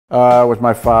It was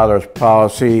my father's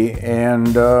policy,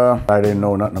 and I didn't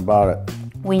know nothing about it.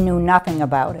 We knew nothing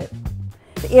about it.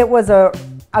 It was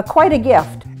quite a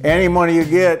gift. Any money you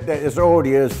get that is owed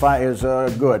you is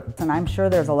good. And I'm sure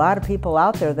there's a lot of people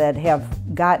out there that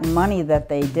have gotten money that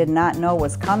they did not know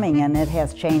was coming, and it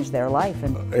has changed their life.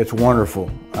 And it's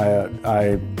wonderful.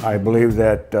 I believe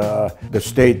that the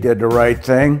state did the right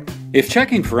thing. If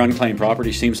checking for unclaimed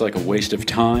property seems like a waste of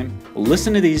time,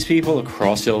 listen to these people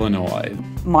across Illinois.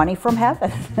 Money from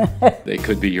heaven. They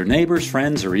could be your neighbors,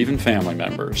 friends, or even family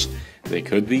members. They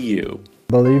could be you.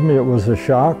 Believe me, it was a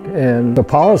shock, and the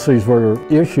policies were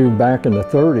issued back in the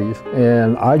 30s,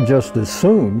 and I just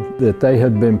assumed that they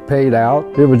had been paid out.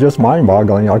 It was just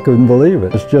mind-boggling. I couldn't believe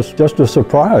it. It's just a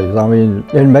surprise. I mean,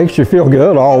 it makes you feel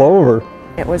good all over.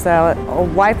 It was a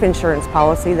life insurance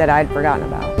policy that I'd forgotten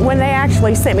about. When they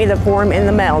actually sent me the form in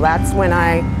the mail, that's when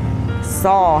I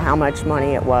saw how much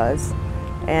money it was,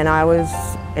 and I was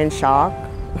in shock.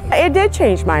 It did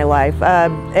change my life.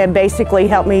 It basically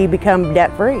helped me become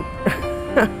debt-free.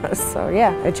 So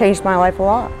yeah, it changed my life a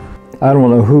lot. I don't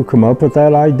know who came up with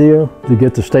that idea to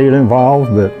get the state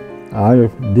involved, but I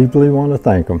deeply want to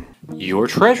thank them. Your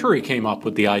Treasury came up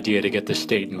with the idea to get the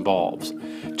state involved.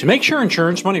 To make sure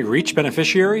insurance money reached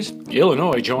beneficiaries,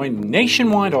 Illinois joined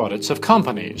nationwide audits of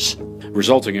companies.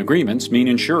 Resulting agreements mean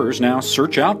insurers now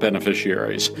search out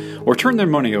beneficiaries or turn their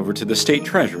money over to the state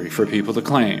treasury for people to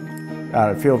claim.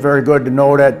 I feel very good to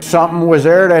know that something was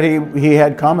there that he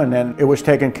had coming, and it was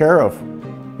taken care of,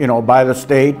 by the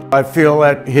state. I feel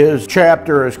that his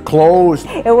chapter is closed.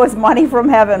 It was money from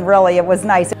heaven, really. It was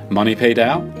nice. Money paid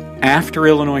out after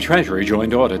Illinois Treasury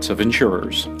joined audits of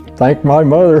insurers. Thank my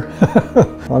mother.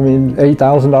 I mean,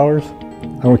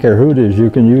 $8,000. I don't care who it is,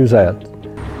 you can use that.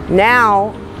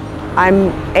 Now I'm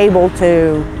able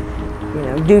to,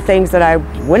 do things that I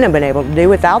wouldn't have been able to do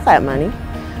without that money.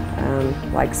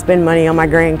 Like spend money on my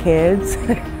grandkids.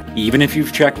 Even if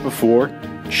you've checked before,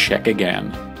 check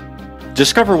again.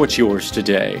 Discover what's yours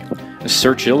today.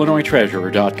 Search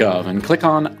IllinoisTreasurer.gov and click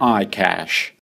on iCash.